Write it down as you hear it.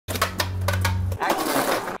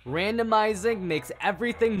Randomizing makes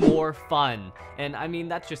everything more fun. And I mean,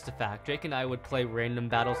 that's just a fact. Jake and I would play random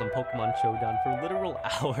battles on Pokemon Showdown for literal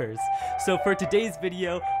hours. So for today's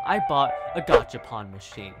video, I bought a gachapon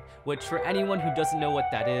machine, which for anyone who doesn't know what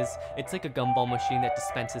that is, it's like a gumball machine that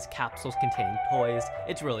dispenses capsules containing toys.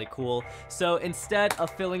 It's really cool. So instead of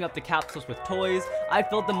filling up the capsules with toys, I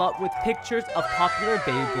filled them up with pictures of popular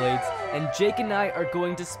Beyblades, and Jake and I are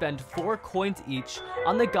going to spend 4 coins each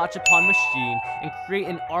on the gachapon machine and create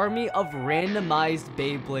an army of randomized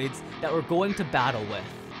Beyblades that we're going to battle with.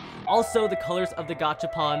 Also, the colors of the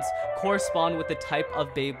gachapons correspond with the type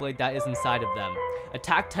of Beyblade that is inside of them.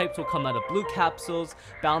 Attack types will come out of blue capsules,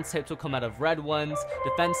 balance types will come out of red ones,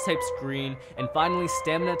 defense types green, and finally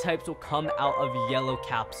stamina types will come out of yellow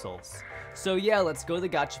capsules. So yeah, let's go to the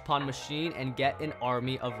gachapon machine and get an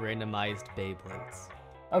army of randomized Beyblades.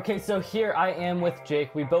 Okay, so here I am with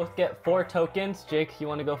Jake. We both get 4 tokens. Jake, you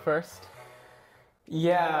want to go first?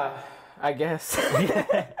 Yeah, I guess.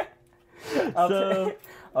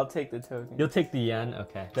 I'll take the token. You'll take the yen?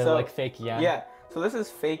 Okay. They're So, like fake yen? Yeah, so this is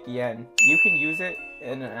fake yen. You can use it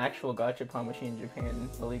in an actual gachapon machine in Japan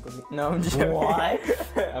illegally. No, I'm joking. What?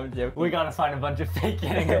 I'm joking. We gotta find a bunch of fake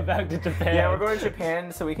yen and go back to Japan. Yeah, we're going to Japan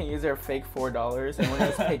so we can use our fake $4 and we're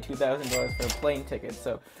going to pay $2,000 for a plane ticket.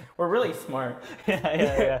 So we're really smart.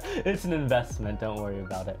 Yeah. It's an investment. Don't worry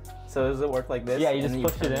about it. So does it work like this? Yeah, you just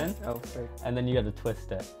push it in. Oh, sorry. And then you gotta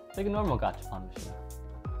twist it. It's like a normal gachapon machine.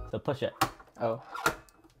 So push it. Oh.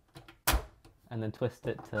 And then twist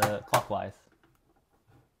it to clockwise.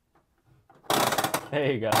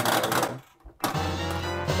 There you go.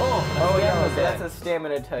 Oh yeah, so that's a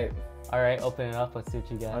stamina type. Alright, open it up. Let's see what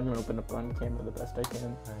you get. I'm gonna open up on camera the best I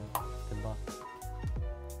can. Alright, good luck.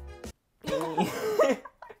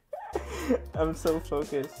 I'm so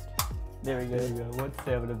focused. There we go. There you go. What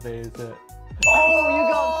stamina bay is it? Oh, you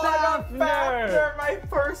got Fafnir! My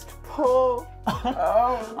first pull!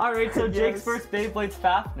 Oh. Alright, so Jake's first Beyblade's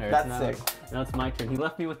Fafnir. That's sick. Now it's my turn. He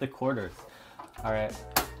left me with the quarters. Alright,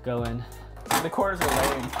 go in. The quarters are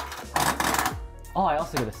lame. Oh, I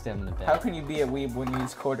also get a stamina bay. How can you be a weeb when you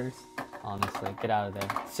use quarters? Honestly, get out of there.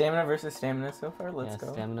 Stamina versus stamina so far? Let's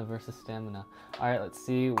go. Stamina versus stamina. Alright, let's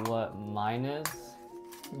see what mine is.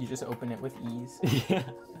 You just open it with ease. Yeah.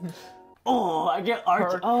 Oh, I get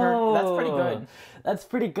Archer. Oh, that's pretty good. That's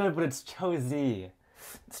pretty good, but it's Cho-Z.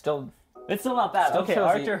 It's still not bad. Okay,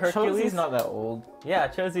 Archer, Hercules. Cho-Z's not that old. Yeah,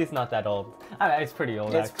 Cho-Z's not that old. I mean, it's pretty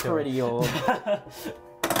old, It's pretty old.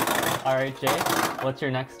 Alright, Jake, what's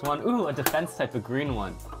your next one? Ooh, a defense type, a green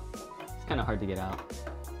one. It's kind of hard to get out.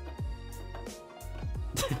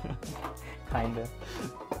 Kinda.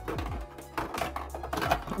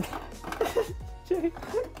 Jake.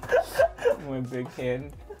 I'm a big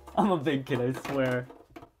hand. I'm a big kid, I swear.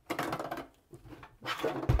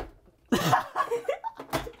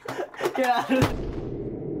 Get out of it.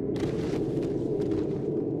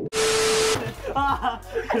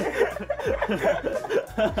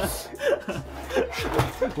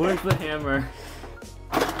 Where's the hammer?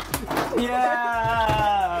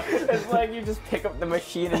 Yeah! It's like you just pick up the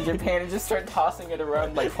machine in Japan and just start tossing it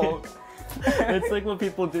around like Hulk. It's like what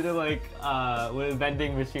people do to like with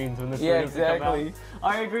vending machines when the food yeah, doesn't come exactly. out.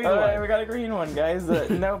 Alright, green Alright, one. we got a green one, guys.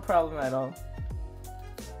 No problem at all.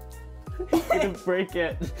 You can break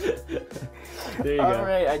it. There you go.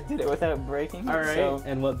 Alright, I did it without breaking. Alright, so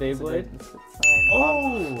and what Beyblade?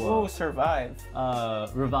 Oh, survive.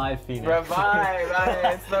 Revive Phoenix. Revive,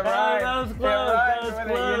 it's the rhyme. That was close, that was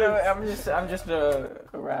close. You know, I'm just a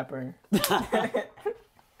rapper.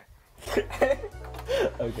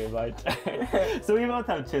 Okay, my turn. So we both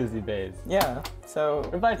have Cho-Z bays. Yeah, so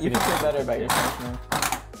Revive you Phoenix. can feel better about yourself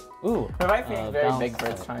now. Ooh. Revive Phoenix is very big for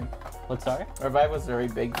its time. What, sorry? Revive was very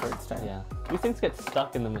big for its time. Yeah. These things get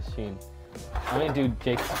stuck in the machine. I'm gonna do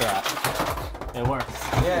Jake's strat. It works.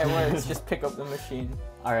 Yeah, it works. Just pick up the machine.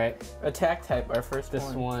 Alright. Attack type, our first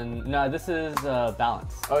This one. No, this is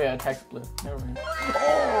balance. Oh yeah, attack's blue. Never mind.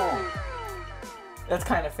 Oh! That's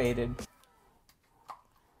kind of faded.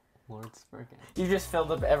 Lord's Spurgeon. You just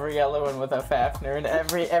filled up every yellow one with a Fafnir and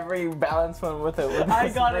every balanced one with a I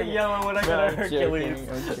got a yellow one, I got a Hercules.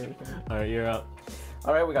 I'm joking. Alright, you're up.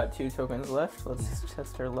 Alright, we got 2 tokens left. Let's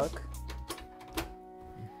test our luck.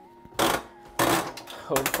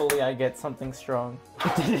 Hopefully I get something strong.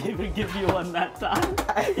 Didn't even give you one that time.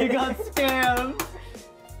 You got scammed.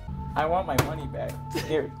 I want my money back.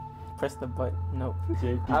 Here, press the button. Nope.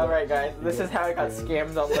 Alright guys, this is how I got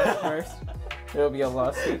scammed on LeftBurst. It'll be a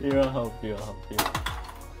lawsuit. You'll help you.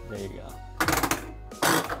 There you go.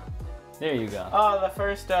 There you go. Oh, the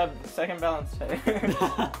first, second balance type.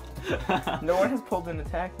 No one has pulled an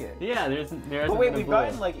attack yet. Yeah, there But wait, we've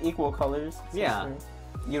gotten like equal colors. Yeah.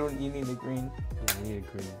 You need the green. Yeah, I need a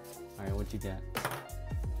green. Alright, what'd you get?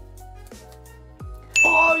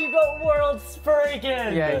 Oh, you got World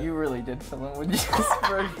Spriggan! Yeah, you really did fill in with just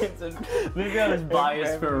Sprigans and maybe I was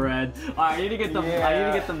biased for red. Alright, I need to get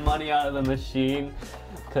the money out of the machine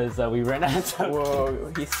because we ran out of time.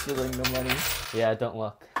 Whoa, he's stealing the money. Yeah, don't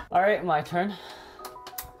look. Alright, my turn.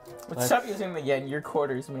 Stop using the yen, your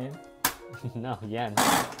quarters, man. No, yen.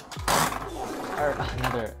 Alright,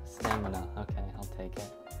 another stamina. Okay, I'll take it.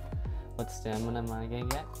 What stamina am I gonna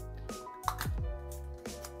get?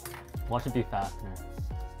 Watch it be Fafner.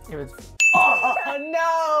 It was. Oh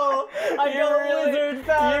no! I got Lizard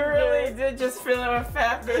Fafner! You really did just fill it with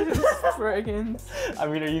Fafners and Spriggans. I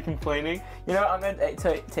mean, are you complaining? You know, I'm gonna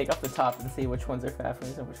take off the top and see which ones are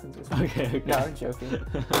Fafners and which ones are Spriggans. Okay. No, I'm joking.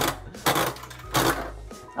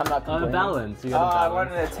 I'm not complaining. Balance. You got a balance. I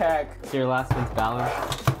wanted to attack. So your last one's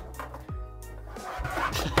balance.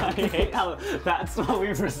 I hate how that's what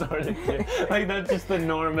we've resorted to. Like, that's just the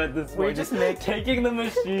norm at this point. We just make taking the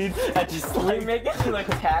machine and just we make it look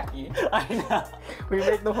tacky. I know. We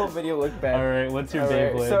make the whole video look bad. Alright, what's your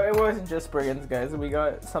Beyblade? So it wasn't just Spriggans, guys. We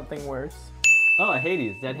got something worse. Oh, a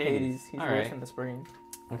Hades. Dead Hades. He's All worse right. than the Spriggan.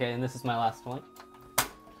 Okay, and this is my last one.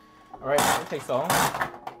 Alright, that takes all.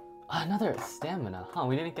 Another stamina. Huh,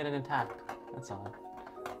 we didn't get an attack. That's odd.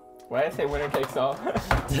 Why did I say winner takes all?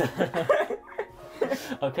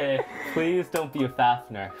 Okay, please don't be a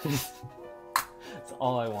Fafner. That's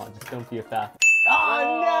all I want. Just don't be a Fafner.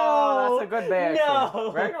 Oh, no! That's a good day, actually.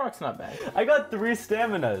 No! Ragnarok's not bad. I got 3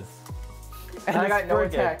 staminas. And I got no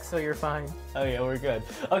attack, so you're fine. Oh yeah, we're good.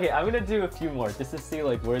 Okay, I'm gonna do a few more just to see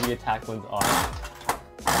like where the attack ones are.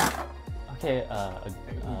 Okay,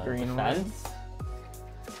 green defense.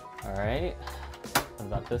 Alright. What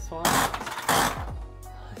about this one?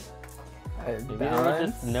 Maybe there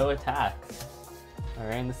was just no attacks.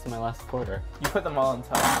 Alright, and this is my last quarter. You put them all on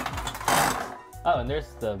top. Oh, and there's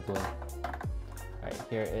the blue. Alright,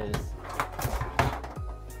 here is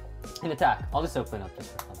an attack. I'll just open up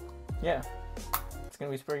just for fun. Yeah. It's gonna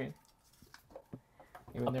be Spriggan.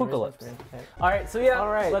 Apocalypse. Alright, so yeah,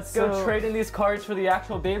 let's go trade in these cards for the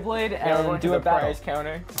actual Beyblade and do a battle. Prize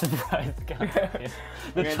counter. The prize counter. Yeah.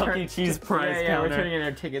 The Chuck E. Cheese prize counter. Yeah, we're turning in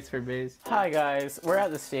our tickets for Bays. Hi guys, we're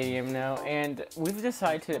at the stadium now, and we've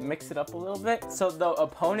decided to mix it up a little bit. So the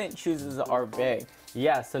opponent chooses our Bay.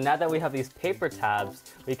 Yeah, so now that we have these paper tabs,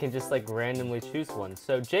 we can just like randomly choose one.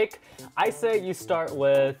 So Jake, I say you start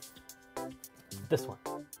with this one.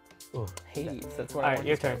 Ooh, Hades, that's what I want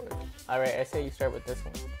to start with. Alright, I say you start with this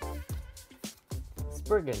one.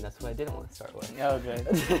 Spriggan, that's what I didn't want to start with. Oh,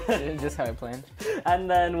 good. Just how I planned. And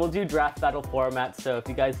then we'll do draft battle format, so if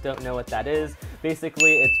you guys don't know what that is,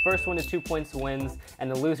 basically it's first one to 2 points wins,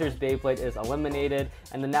 and the loser's Beyblade is eliminated,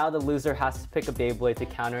 and then now the loser has to pick a Beyblade to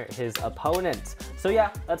counter his opponent. So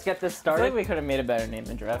yeah, let's get this started. I feel like we could have made a better name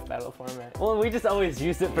than draft battle format. Well, we just always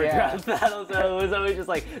use it for draft battle, so it was always just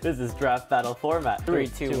like, this is draft battle format. 3,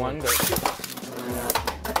 2, 1, go.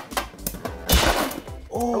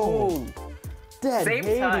 Oh! Dead Same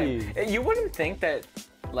Hades. time. You wouldn't think that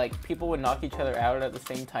like people would knock each other out at the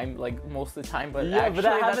same time, like most of the time, but yeah, actually, but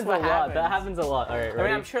that happens that's what a lot. happens. That happens a lot. All right, ready? I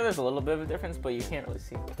mean, I'm sure there's a little bit of a difference, but you can't really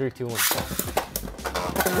see. 3, 2, 1.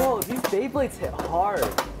 Whoa, these Beyblades hit hard. All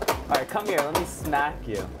right, come here. Let me smack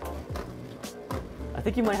you. I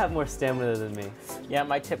think you might have more stamina than me. Yeah,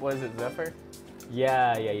 my tip was it Zephyr.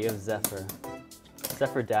 Yeah, you have Zephyr.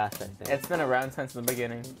 Zephyr Dash, I think. It's been around since the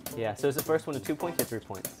beginning. Yeah, so is the first one to 2 points or 3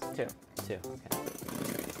 points? 2. 2, okay.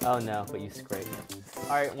 Oh no, but you scraped.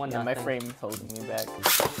 All right, 1 nothing. My frame's holding me back.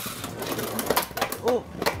 Oh!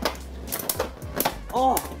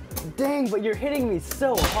 Oh! Dang, but you're hitting me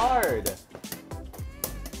so hard!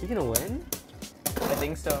 You gonna win? I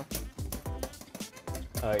think so.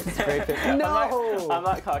 Alright, scrape it. No! I'm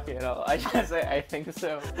not cocky at all. I just say I think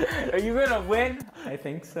so. Are you gonna win? I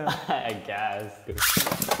think so. I guess.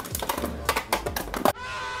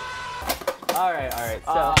 Alright,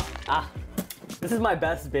 so... this is my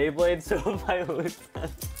best Beyblade, so if I lose,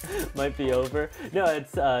 might be over. No,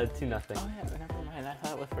 it's 2-0. Oh yeah, never mind. I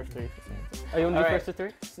thought it was first 3%. Oh, you want to do first to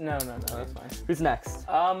 3? No, that's fine. Who's next?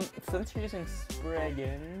 Since you're using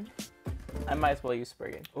Spriggan, I might as well use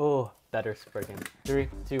Spriggan. Oh, better Spriggan. 3,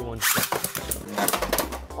 2, 1.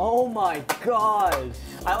 Oh my gosh!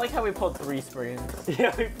 I like how we pulled 3 Spriggans.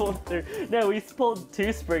 Yeah, we pulled 3. No, we pulled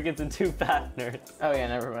 2 Spriggans and 2 Fafners. Oh yeah,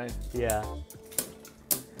 never mind. Yeah.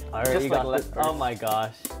 Alright, just you like got this. LeftBurst. Oh my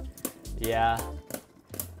gosh. Yeah.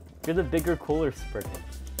 You're the bigger, cooler Spriggan.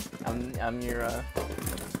 I'm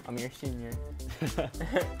your senior.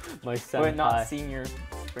 My senpai. We're not senior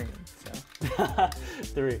Spriggan, so.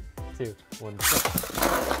 3, 2, 1.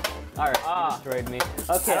 Alright, you destroyed me.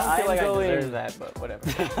 Okay, I don't feel like I going... deserve that, but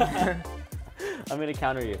whatever. I'm gonna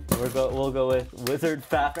counter you. We'll go with Wizard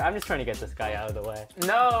Fafner. I'm just trying to get this guy out of the way.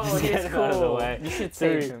 No, he's Get him cool. out of the way. You should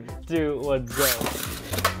save 3, him. 2, 1, go.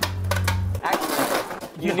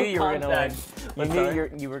 Actually, you knew you were gonna win. You What's knew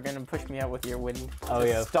that? you were gonna push me out with your wind. Oh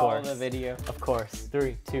yeah, of stall course. the video. Of course.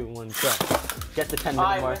 3, 2, 1, go. Get the 10-minute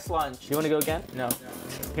I mark. missed lunch. You wanna go again? No.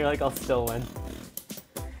 You're like, I'll still win.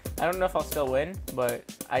 I don't know if I'll still win, but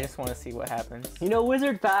I just want to see what happens. You know,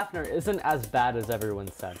 Wizard Fafner isn't as bad as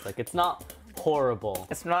everyone says. Like, it's not horrible.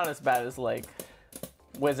 It's not as bad as, like,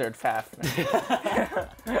 Wizard Fafner.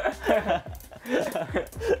 Yeah.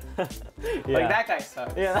 Like, that guy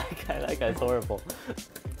sucks. Yeah, that guy's horrible.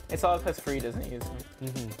 It's all because Free doesn't use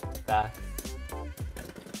him. Facts.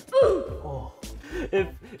 Oh. If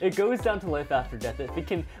it goes down to life after death, if he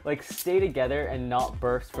can like stay together and not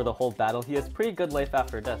burst for the whole battle, he has pretty good life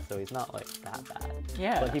after death, so he's not like that bad.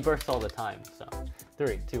 Yeah. But he bursts all the time, so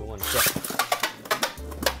 3, 2, 1, go.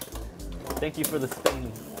 Thank you for the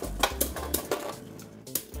spin.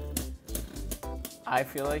 I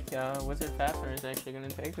feel like Wizard Fafner is actually going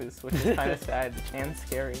to take this, which is kind of sad and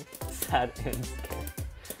scary. Sad and scary.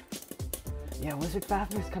 Yeah, Wizard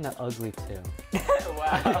Fafner's kind of ugly too.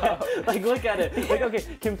 Wow. Like, look at it. Like, okay,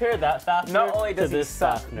 compare that Fafner Not only does to he this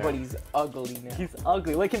suck, Fafner. but he's ugly now. He's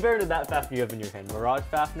ugly. Like, compare it to that Fafner you have in your hand. Mirage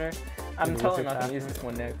Fafner. I'm and totally Wizard not going to Fafner. use this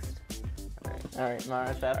one next. Alright,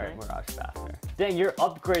 Mirage Fafner. Alright, Mirage Fafner. Dang, you're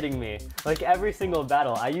upgrading me. Like, every single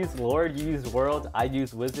battle. I use Lord, you use World, I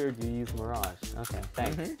use Wizard, you use Mirage. Okay,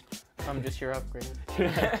 thanks. I'm just your upgrade.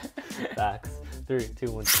 Facts. 3,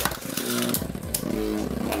 2, 1, go.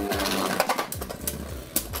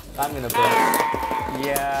 I'm gonna burst.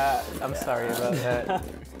 Yeah, I'm sorry about that.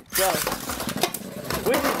 Go.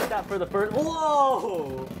 Wizard did that for the first.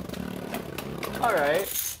 Whoa!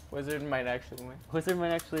 Alright. Wizard might actually win. Wizard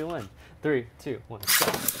might actually win. 3, 2, 1, go.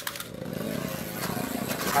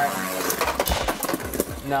 Alright.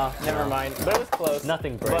 No, never mind. But it was close.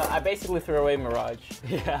 Nothing breaks. But I basically threw away Mirage.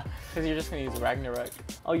 Yeah. Because you're just going to use Ragnarok.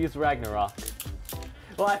 I'll use Ragnarok.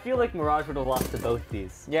 Well, I feel like Mirage would have lost to both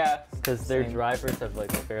these. Yeah. Because their same. drivers have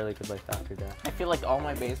like fairly good life after death. I feel like all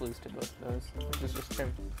my bays lose to both of those. Which is just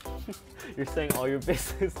him. You're saying all your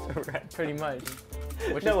bases are red. Pretty much.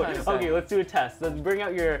 Which No, is kind of sad. okay, let's do a test. Let's bring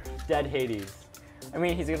out your dead Hades. I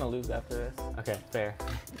mean, he's going to lose after this. Okay, fair.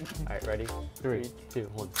 Alright, ready? 3, 2,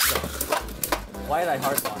 1, go. Why did I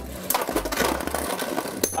hard launch?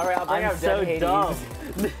 Alright, I'll bring I'm out so dead Hades. dumb.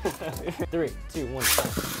 3, 2, 1,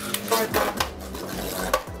 go.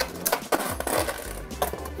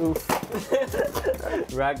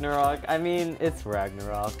 Oof. Ragnarok. I mean, it's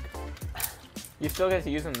Ragnarok. You still get to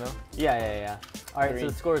use him, though. Yeah. Alright, so Three.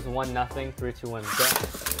 the score is 1-0. 3, 2, 1, go.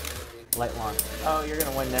 Light launch. Oh, you're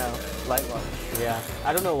going to win now. Light launch. Yeah.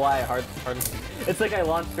 I don't know why I hard. It's like I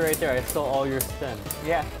launched it right there. I stole all your spin.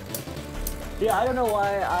 Yeah. Yeah, I don't know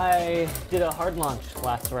why I did a hard launch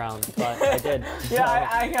last round, but I did. Yeah,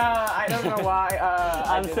 I don't know why.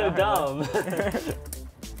 I'm so dumb.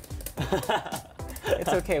 It's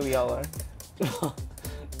okay, we all are.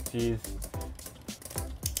 Jeez.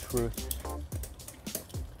 Truth.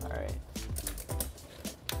 Alright.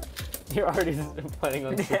 You're already planning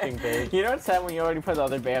on switching bays. You know what's sad when you already put the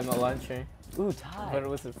other bay on the launcher? Ooh, tie. But it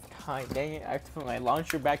was a tie. Dang it, I have to put my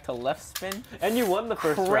launcher back to left spin. And you won the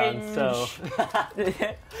first round, so.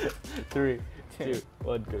 3, 2,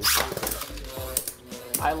 1, go.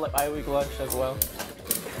 I weak launched as well.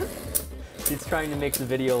 He's trying to make the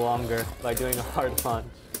video longer by doing a hard launch.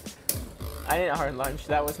 I didn't hard launch.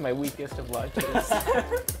 That was my weakest of launches.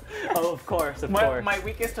 Oh, of course, of course. My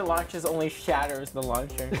weakest of launches only shatters the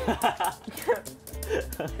launcher.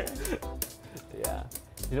 Yeah.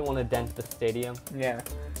 You didn't want to dent the stadium? Yeah.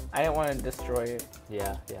 I didn't want to destroy it.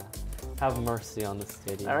 Yeah. Have mercy on the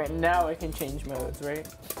stadium. Alright, now I can change modes, right?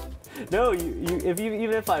 No,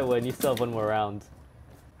 even if I win, you still have one more round.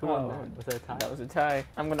 Who won that? Was that a tie? That was a tie.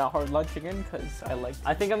 I'm gonna hard launch again because I like.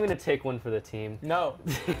 I think I'm gonna take one for the team. No.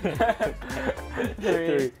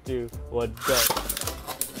 3, 2, 1, go.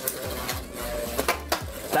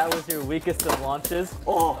 That was your weakest of launches.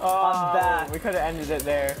 Oh, I'm back. We could have ended it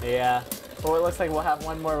there. Yeah. Well, it looks like we'll have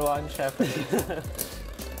one more launch after.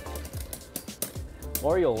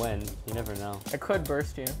 Or you'll win. You never know. I could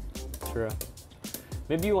burst you. True.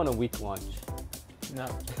 Maybe you want a weak launch. No.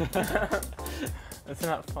 That's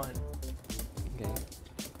not fun. Okay.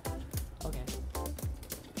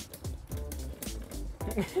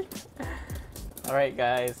 Alright,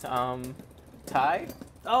 guys. Tie?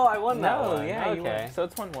 Oh, I won that one. Yeah, okay. you won. So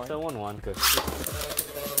it's 1-1. So 1-1. Good.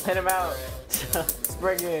 Hit him out.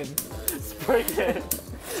 Spriggan. Spriggan.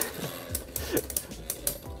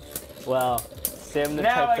 Well, stamina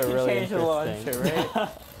now I types can are really change the interesting. launcher, right?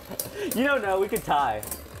 You don't know. We could tie.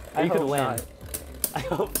 Or I you could hope win. not. I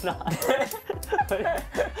hope not.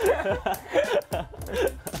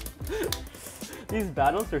 These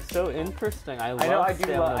battles are so interesting. I know, I do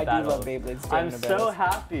stamina battles. love Beyblade stamina I'm so battles.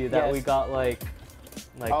 happy that we got like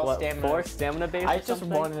all what, stamina. 4 stamina base I or just something?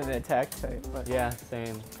 wanted an attack type. But Yeah,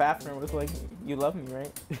 same. Fafner was like, "You love me,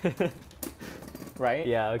 right?" Right?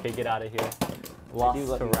 Yeah. Okay, get out of here. Lost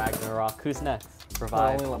love to you. Ragnarok. Who's next? Well,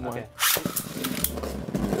 Revive. only one more. Okay.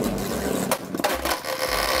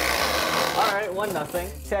 All right, 1-0.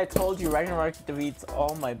 See, I told you, Ragnarok defeats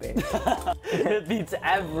all my base. It beats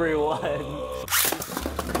everyone.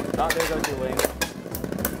 Oh, there goes your wing.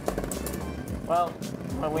 Well,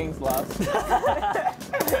 my wings lost.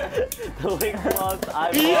 The wing lost.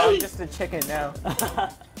 I'm just a chicken now.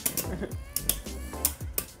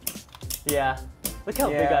 Yeah. Look how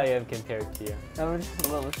big Yeah. I am compared to you. I'm just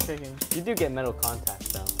a little chicken. You do get metal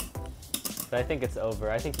contact though. But I think it's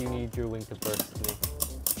over. I think you need your wing to burst me.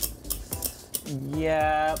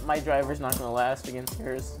 Yeah, my driver's not gonna last against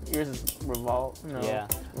yours. Yours is revolt. No. Yeah.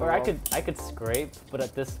 Or I could scrape, but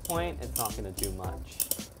at this point it's not gonna do much.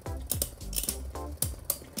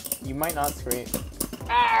 You might not scrape.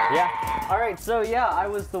 Yeah. Alright, so yeah, I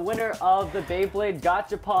was the winner of the Beyblade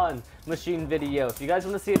Gachapon machine video. If you guys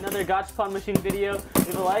want to see another Gachapon machine video,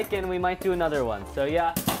 leave a like and we might do another one. So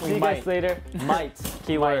yeah, see you guys later. Might.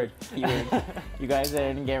 Keyword. Keyword. You guys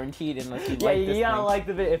aren't guaranteed unless you Yeah, like this you gotta thing. like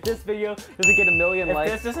the video. If this video doesn't get 1 million If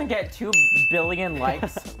likes, this doesn't get 2 billion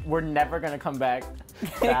likes, we're never gonna come back.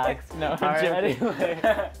 facts. No, I'm Alright, joking. anyway.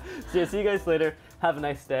 So yeah, see you guys later. Have a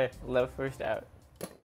nice day. LeftBurst out.